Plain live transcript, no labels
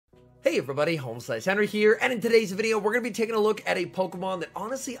Hey everybody, HomeSliceHenry here, and in today's video, we're going to be taking a look at a Pokemon that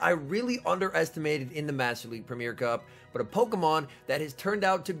honestly I really underestimated in the Master League Premier Cup, but a Pokemon that has turned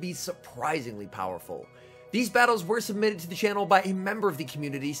out to be surprisingly powerful. These battles were submitted to the channel by a member of the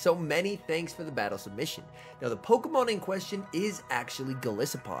community, so many thanks for the battle submission. Now the Pokemon in question is actually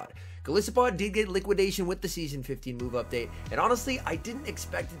Golisopod. Golisopod did get liquidation with the Season 15 move update, and honestly, I didn't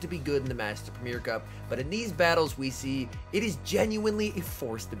expect it to be good in the Master Premier Cup, but in these battles we see it is genuinely a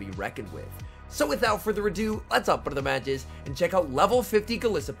force to be reckoned with. So without further ado, let's hop into the matches and check out level 50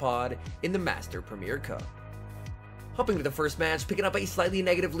 Golisopod in the Master Premier Cup. Hopping to the first match, picking up a slightly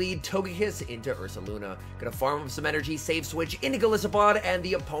negative lead, Togekiss into Ursaluna. Gonna farm up some energy, save switch into Golisopod, and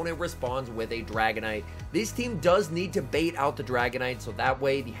the opponent responds with a Dragonite. This team does need to bait out the Dragonite, so that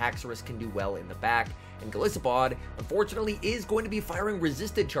way the Haxorus can do well in the back. And Golisopod, unfortunately, is going to be firing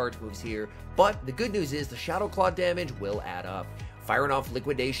resisted charge moves here, but the good news is the Shadow Claw damage will add up. Firing off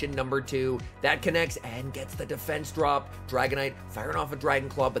Liquidation number 2, that connects and gets the defense drop. Dragonite firing off a Dragon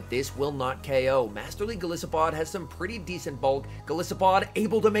Claw, but this will not KO. Master League Golisopod has some pretty decent bulk. Golisopod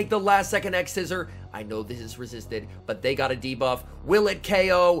able to make the last second X-Scissor. I know this is resisted, but they got a debuff. Will it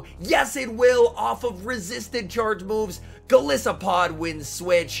KO? Yes, it will, off of resisted charge moves. Golisopod wins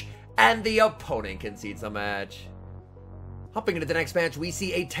switch, and the opponent concedes the match. Hopping into the next match, we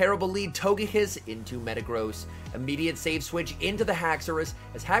see a terrible lead, Togekiss into Metagross. Immediate save switch into the Haxorus,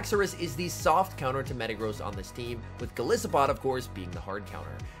 as Haxorus is the soft counter to Metagross on this team, with Golisopod, of course, being the hard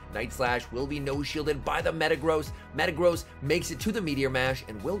counter. Night Slash will be no-shielded by the Metagross. Metagross makes it to the Meteor Mash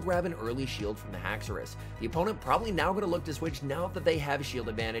and will grab an early shield from the Haxorus. The opponent probably now going to look to switch now that they have shield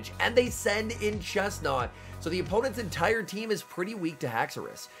advantage, and they send in Chestnut. So the opponent's entire team is pretty weak to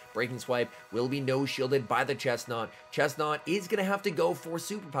Haxorus. Breaking Swipe will be no-shielded by the Chestnut. Chestnut is going to have to go for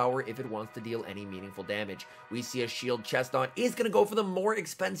Superpower if it wants to deal any meaningful damage. We see a shield. Chestnut is going to go for the more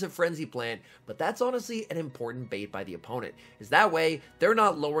expensive Frenzy Plant, but that's honestly an important bait by the opponent, as that way they're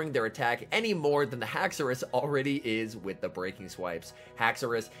not lowering their attack any more than the Haxorus already is with the Breaking Swipes.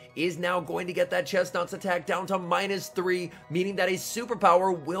 Haxorus is now going to get that Chestnut's attack down to -3, meaning that a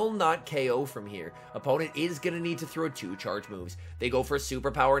Superpower will not KO from here. Opponent is going to need to throw 2 charge moves. They go for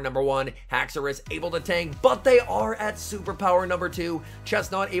Superpower number 1, Haxorus able to tank, but they are at Superpower number 2.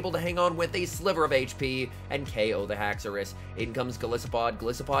 Chestnut able to hang on with a sliver of HP and KO the Haxorus. In comes Golisopod.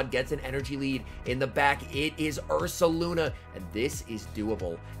 Golisopod gets an energy lead. In the back, it is Ursaluna, and this is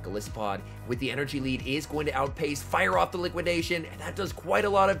doable. Golisopod, with the energy lead, is going to outpace, fire off the Liquidation, and that does quite a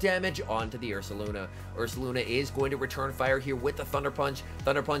lot of damage onto the Ursaluna. Ursaluna is going to return fire here with the Thunder Punch.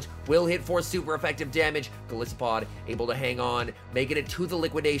 Thunder Punch will hit for super effective damage. Golisopod able to hang on, making it to the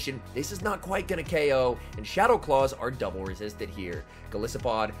Liquidation. This is not quite going to KO, and Shadow Claws are double resisted here.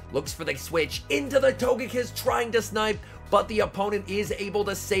 Golisopod looks for the switch into the Togekiss, trying to snipe, but the opponent is able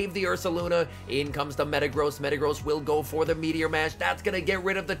to save the Ursaluna. In comes the Metagross. Metagross will go for the Meteor Mash. That's going to get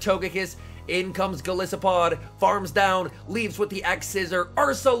rid of the Togekiss. In comes Golisopod, farms down, leaves with the X-Scissor.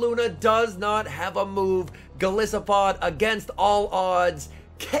 Ursaluna does not have a move. Golisopod, against all odds,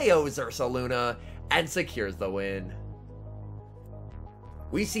 KOs Ursaluna and secures the win.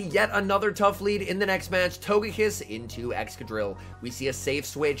 We see yet another tough lead in the next match, Togekiss into Excadrill. We see a safe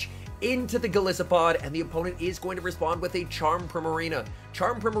switch into the Golisopod, and the opponent is going to respond with a Charm Primarina.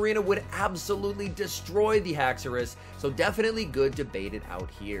 Charm Primarina would absolutely destroy the Haxorus, so definitely good to bait it out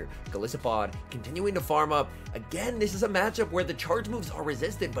here. Golisopod continuing to farm up. Again, this is a matchup where the charge moves are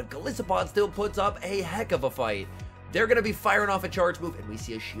resisted, but Golisopod still puts up a heck of a fight. They're going to be firing off a charge move, and we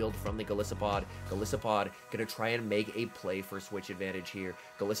see a shield from the Golisopod. Golisopod going to try and make a play for switch advantage here.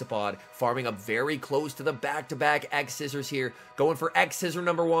 Golisopod farming up very close to the back-to-back X-Scissors here. Going for X-Scissor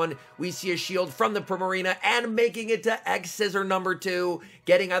number 1. We see a shield from the Primarina and making it to X-Scissor number 2.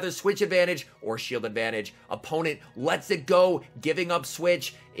 Getting either switch advantage or shield advantage. Opponent lets it go, giving up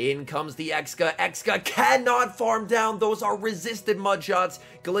switch. In comes the Exca. Exca cannot farm down. Those are resisted mud shots.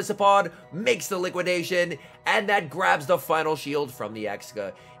 Golisopod makes the Liquidation, and that grabs the final shield from the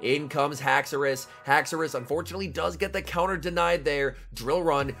Exca. In comes Haxorus. Haxorus unfortunately does get the counter denied there. Drill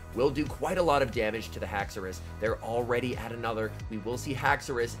Run will do quite a lot of damage to the Haxorus. They're already at another. We will see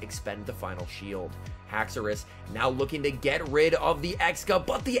Haxorus expend the final shield. Haxorus now looking to get rid of the Exca,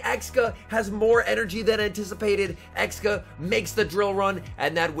 but the Exca has more energy than anticipated. Exca makes the Drill Run,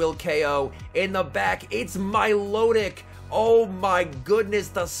 and that will KO. In the back, it's Milotic. Oh my goodness,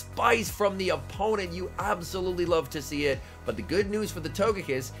 the spice from the opponent. You absolutely love to see it. But the good news for the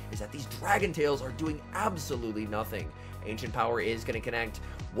Togekiss is that these Dragon Tails are doing absolutely nothing. Ancient Power is going to connect.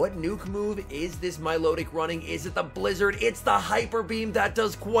 What nuke move is this Milotic running? Is it the Blizzard? It's the Hyper Beam. That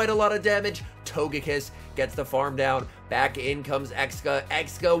does quite a lot of damage. Togekiss gets the farm down. Back in comes Exca.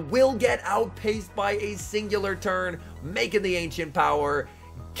 Exca will get outpaced by a singular turn, making the Ancient Power,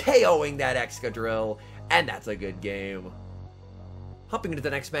 KOing that Excadrill, and that's a good game. Hopping into the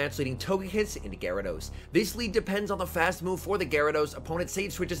next match, leading Togekiss into Gyarados. This lead depends on the fast move for the Gyarados. Opponent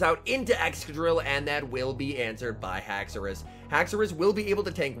save switches out into Excadrill, and that will be answered by Haxorus. Haxorus will be able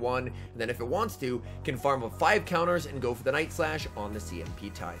to tank one, and then if it wants to, can farm up 5 counters and go for the Night Slash on the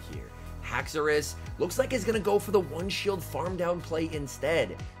CMP tie here. Haxorus looks like it's going to go for the 1 shield farm down play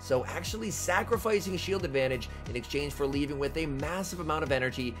instead, so actually sacrificing shield advantage in exchange for leaving with a massive amount of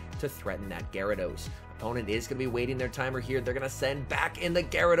energy to threaten that Gyarados. Opponent is going to be waiting their timer here. They're going to send back in the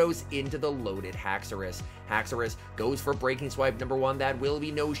Gyarados into the loaded Haxorus. Haxorus goes for Breaking Swipe number 1. That will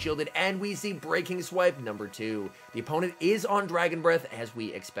be no shielded, and we see Breaking Swipe number 2. The opponent is on Dragon Breath as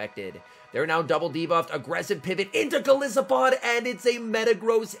we expected. They're now double debuffed, aggressive pivot into Golisopod, and it's a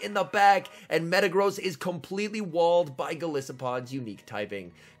Metagross in the back, and Metagross is completely walled by Golisopod's unique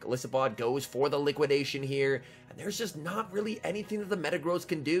typing. Golisopod goes for the liquidation here, and there's just not really anything that the Metagross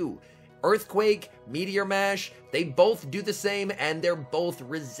can do. Earthquake, Meteor Mash, they both do the same, and they're both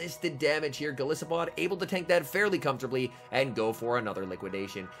resisted damage here. Golisopod able to tank that fairly comfortably and go for another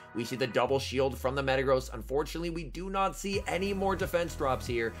liquidation. We see the double shield from the Metagross. Unfortunately, we do not see any more defense drops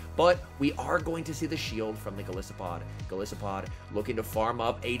here, but we are going to see the shield from the Golisopod. Golisopod looking to farm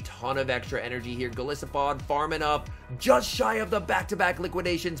up a ton of extra energy here. Golisopod farming up just shy of the back-to-back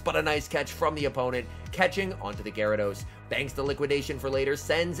liquidations, but a nice catch from the opponent, catching onto the Gyarados. Banks the liquidation for later,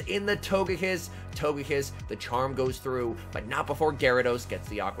 sends in the Togekiss. Togekiss, the charm goes through, but not before Gyarados gets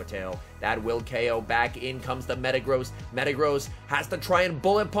the Aqua Tail. That will KO. Back in comes the Metagross. Metagross has to try and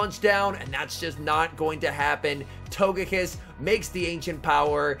bullet punch down, and that's just not going to happen. Togekiss makes the Ancient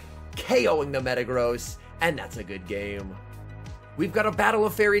Power, KOing the Metagross, and that's a good game. We've got a battle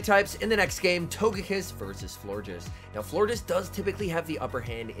of fairy types in the next game, Togekiss versus Florges. Now, Florges does typically have the upper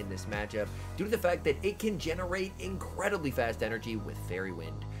hand in this matchup due to the fact that it can generate incredibly fast energy with Fairy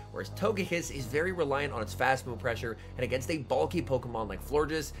Wind, whereas Togekiss is very reliant on its fast move pressure, and against a bulky Pokemon like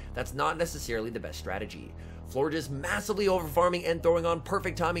Florges, that's not necessarily the best strategy. Florges massively overfarming and throwing on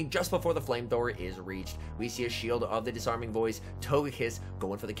perfect timing just before the flamethrower is reached. We see a shield of the Disarming Voice. Togekiss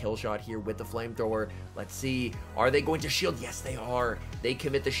going for the kill shot here with the flamethrower. Let's see, are they going to shield? Yes, they are. They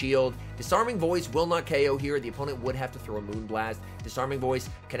commit the shield. Disarming Voice will not KO here. The opponent would have to throw a Moonblast. Disarming Voice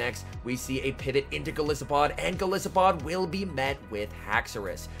connects. We see a pivot into Golisopod, and Golisopod will be met with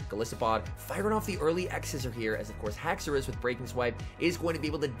Haxorus. Golisopod firing off the early X-Scissor here, as of course Haxorus with Breaking Swipe is going to be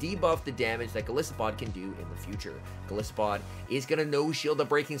able to debuff the damage that Golisopod can do in the future. Golisopod is going to no-shield the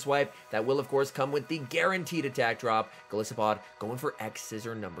Breaking Swipe. That will, of course, come with the guaranteed attack drop. Golisopod going for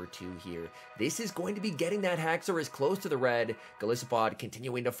X-Scissor number 2 here. This is going to be getting that Haxorus close to the red. Golisopod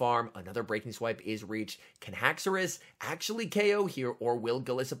continuing to farm. Another Breaking Swipe is reached. Can Haxorus actually KO here, or will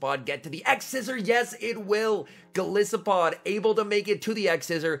Golisopod get to the X-Scissor? Yes, it will. Golisopod able to make it to the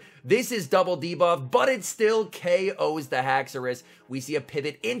X-Scissor. This is double debuff, but it still KOs the Haxorus. We see a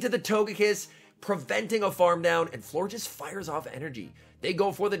pivot into the Togekiss, preventing a farm down, and Florges fires off energy. They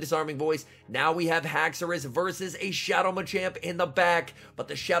go for the Disarming Voice. Now we have Haxorus versus a Shadow Machamp in the back, but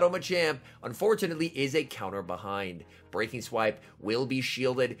the Shadow Machamp, unfortunately, is a counter behind. Breaking Swipe will be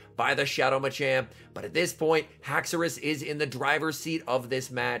shielded by the Shadow Machamp, but at this point, Haxorus is in the driver's seat of this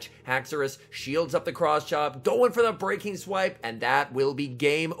match. Haxorus shields up the Cross Chop, going for the Breaking Swipe, and that will be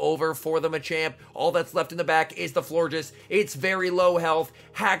game over for the Machamp. All that's left in the back is the Florges. It's very low health.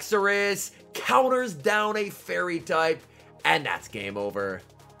 Haxorus counters down a Fairy type, and that's game over.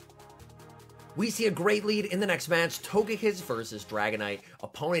 We see a great lead in the next match, Togekiss versus Dragonite.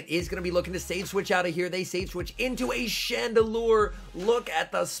 Opponent is going to be looking to save switch out of here. They save switch into a Chandelure. Look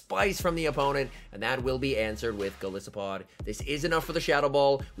at the spice from the opponent, and that will be answered with Golisopod. This is enough for the Shadow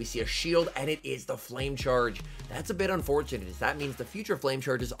Ball. We see a shield, and it is the Flame Charge. That's a bit unfortunate, as that means the future Flame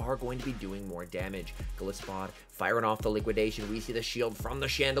Charges are going to be doing more damage. Golisopod firing off the liquidation. We see the shield from the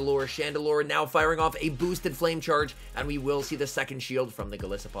Chandelure. Chandelure now firing off a boosted Flame Charge, and we will see the second shield from the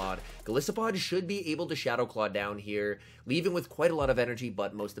Golisopod. Golisopod should be able to Shadow Claw down here, leaving with quite a lot of energy,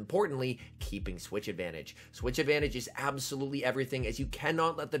 but most importantly, keeping switch advantage. Switch advantage is absolutely everything, as you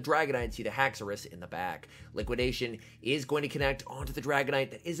cannot let the Dragonite see the Haxorus in the back. Liquidation is going to connect onto the Dragonite.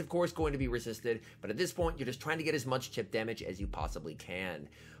 That is, of course, going to be resisted, but at this point, you're just trying to get as much chip damage as you possibly can.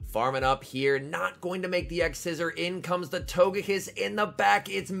 Farming up here, not going to make the X-Scissor. In comes the Togekiss. In the back,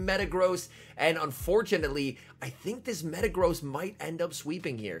 it's Metagross. And unfortunately, I think this Metagross might end up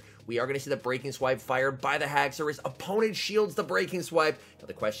sweeping here. We are going to see the Breaking Swipe fired by the Haxorus. Opponent shields the Breaking Swipe. Now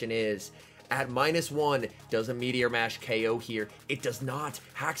the question is, at -1, does a Meteor Mash KO here? It does not.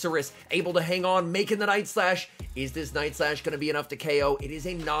 Haxorus able to hang on, making the Night Slash. Is this Night Slash going to be enough to KO? It is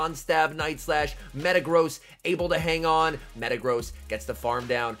a non-stab Night Slash. Metagross able to hang on. Metagross gets the farm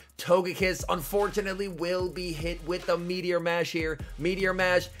down. Togekiss, unfortunately, will be hit with the Meteor Mash here. Meteor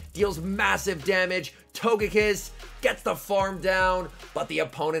Mash deals massive damage. Togekiss gets the farm down, but the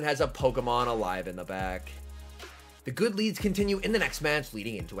opponent has a Pokemon alive in the back. The good leads continue in the next match,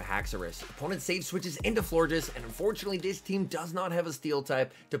 leading into a Haxorus. Opponent save switches into Florges, and unfortunately this team does not have a Steel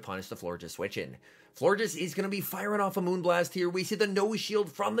type to punish the Florges switch in. Florges is going to be firing off a Moonblast here. We see the no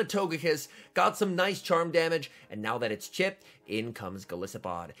shield from the Togekiss, got some nice charm damage, and now that it's chipped, in comes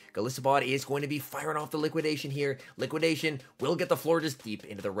Golisopod. Golisopod is going to be firing off the Liquidation here. Liquidation will get the Florges deep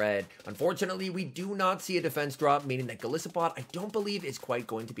into the red. Unfortunately, we do not see a defense drop, meaning that Golisopod, I don't believe, is quite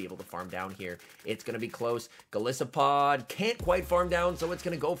going to be able to farm down here. It's going to be close. Golisopod can't quite farm down, so it's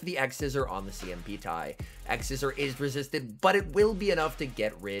going to go for the X-Scissor on the CMP tie. X-Scissor is resisted, but it will be enough to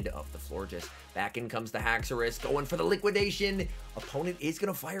get rid of the Florges. Back in comes the Haxorus, going for the Liquidation. Opponent is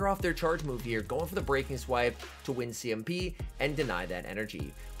going to fire off their charge move here, going for the Breaking Swipe to win CMP and deny that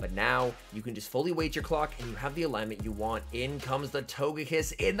energy. But now, you can just fully wait your clock and you have the alignment you want. In comes the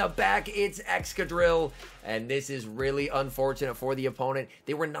Togekiss. In the back, it's Excadrill. And this is really unfortunate for the opponent.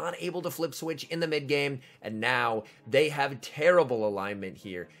 They were not able to flip switch in the mid game, and now they have terrible alignment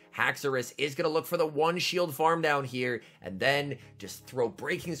here. Haxorus is going to look for the one shield farm down here, and then just throw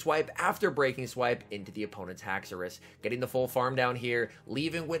Breaking Swipe after Breaking Swipe into the opponent's Haxorus. Getting the full farm down here,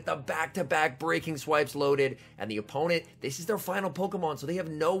 leaving with the back-to-back Breaking Swipes loaded, and the opponent, this is their final Pokemon, so they have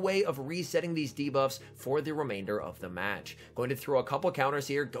no way of resetting these debuffs for the remainder of the match. Going to throw a couple counters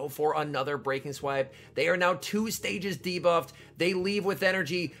here, go for another Breaking Swipe. They are now 2 stages debuffed. They leave with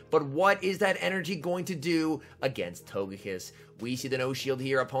energy, but what is that energy going to do against Togekiss? We see the no shield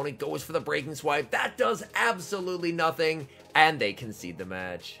here. Opponent goes for the Breaking Swipe. That does absolutely nothing, and they concede the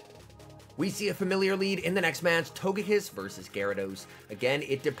match. We see a familiar lead in the next match, Togekiss versus Gyarados. Again,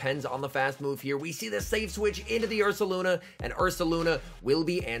 it depends on the fast move here. We see the save switch into the Ursaluna, and Ursaluna will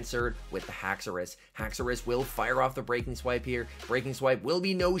be answered with the Haxorus. Haxorus will fire off the Breaking Swipe here. Breaking Swipe will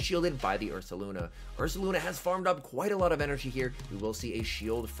be no-shielded by the Ursaluna. Ursaluna has farmed up quite a lot of energy here. We will see a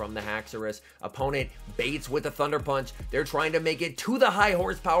shield from the Haxorus. Opponent baits with the Thunder Punch. They're trying to make it to the high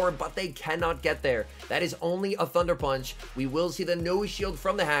horsepower, but they cannot get there. That is only a Thunder Punch. We will see the no-shield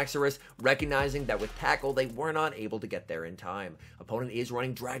from the Haxorus, recognizing that with Tackle, they were not able to get there in time. Opponent is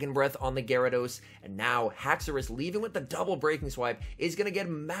running Dragon Breath on the Gyarados, and now Haxorus, leaving with the double Breaking Swipe, is going to get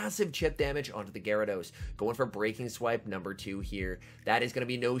massive chip damage onto the Gyarados. Going for Breaking Swipe number 2 here. That is going to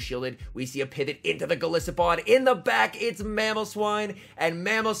be no-shielded. We see a pivot into the Golisopod. In the back, it's Mamoswine, and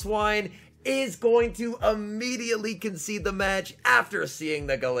Mamoswine is going to immediately concede the match after seeing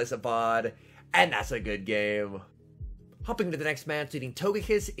the Golisopod, and that's a good game. Hopping to the next match, leading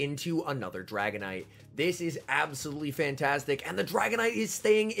Togekiss into another Dragonite. This is absolutely fantastic, and the Dragonite is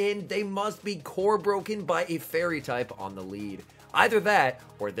staying in. They must be core broken by a Fairy type on the lead. Either that,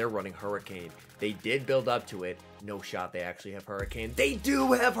 or they're running Hurricane. They did build up to it. No shot they actually have Hurricane. They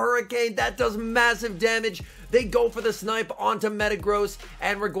do have Hurricane. That does massive damage. They go for the snipe onto Metagross,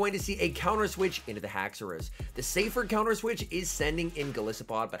 and we're going to see a counter switch into the Haxorus. The safer counter switch is sending in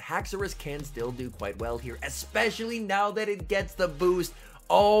Golisopod, but Haxorus can still do quite well here, especially now that it gets the boost.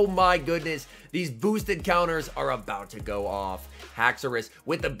 Oh my goodness, these boosted counters are about to go off. Haxorus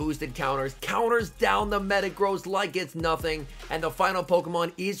with the boosted counters, counters down the Metagross like it's nothing, and the final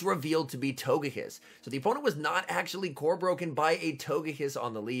Pokemon is revealed to be Togekiss. So the opponent was not actually core broken by a Togekiss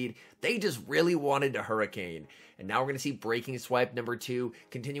on the lead, they just really wanted to Hurricane. And now we're going to see Breaking Swipe number 2,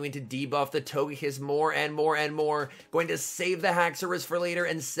 continuing to debuff the Togekiss more and more and more. Going to save the Haxorus for later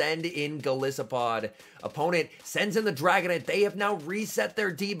and send in Golisopod. Opponent sends in the Dragonite. They have now reset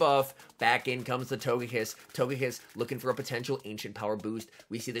their debuff. Back in comes the Togekiss. Togekiss looking for a potential Ancient Power boost.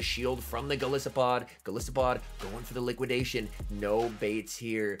 We see the shield from the Golisopod. Golisopod going for the Liquidation. No baits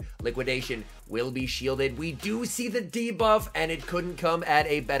here. Liquidation will be shielded. We do see the debuff, and it couldn't come at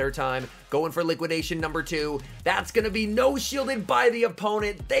a better time. Going for Liquidation number 2. That's going to be no shielded by the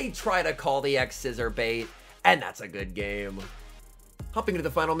opponent. They try to call the X-Scissor bait, and that's a good game. Hopping into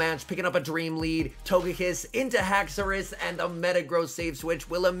the final match, picking up a dream lead, Togekiss into Haxorus, and the Metagross save switch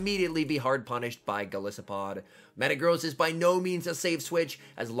will immediately be hard punished by Golisopod. Metagross is by no means a safe switch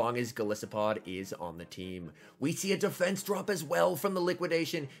as long as Golisopod is on the team. We see a defense drop as well from the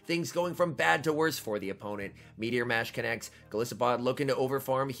liquidation, things going from bad to worse for the opponent. Meteor Mash connects, Golisopod looking to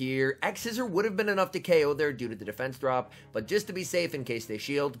overfarm here. X-Scissor would have been enough to KO there due to the defense drop, but just to be safe in case they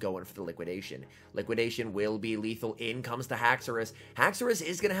shield, going for the liquidation. Liquidation will be lethal. In comes the Haxorus. Haxorus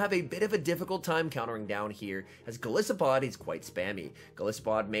is going to have a bit of a difficult time countering down here as Golisopod is quite spammy.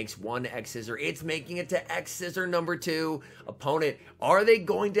 Golisopod makes one X-Scissor. It's making it to X-Scissor number 2. Opponent, are they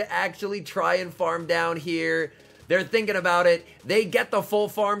going to actually try and farm down here? They're thinking about it. They get the full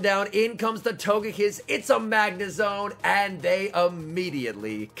farm down. In comes the Togekiss. It's a Magnezone, and they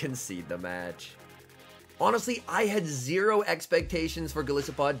immediately concede the match. Honestly, I had zero expectations for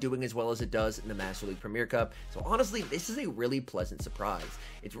Golisopod doing as well as it does in the Master League Premier Cup, so honestly, this is a really pleasant surprise.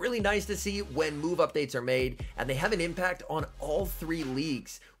 It's really nice to see when move updates are made, and they have an impact on all 3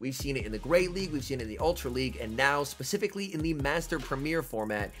 leagues. We've seen it in the Great League, we've seen it in the Ultra League, and now, specifically in the Master Premier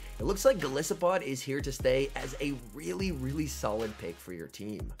format, it looks like Golisopod is here to stay as a really solid pick for your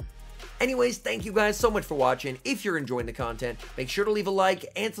team. Anyways, thank you guys so much for watching. If you're enjoying the content, make sure to leave a like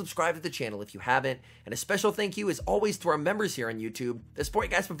and subscribe to the channel if you haven't. And a special thank you, as always, to our members here on YouTube. The support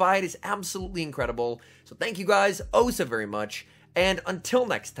you guys provide is absolutely incredible. So thank you guys oh so very much. And until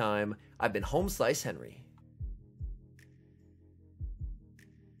next time, I've been HomeSliceHenry.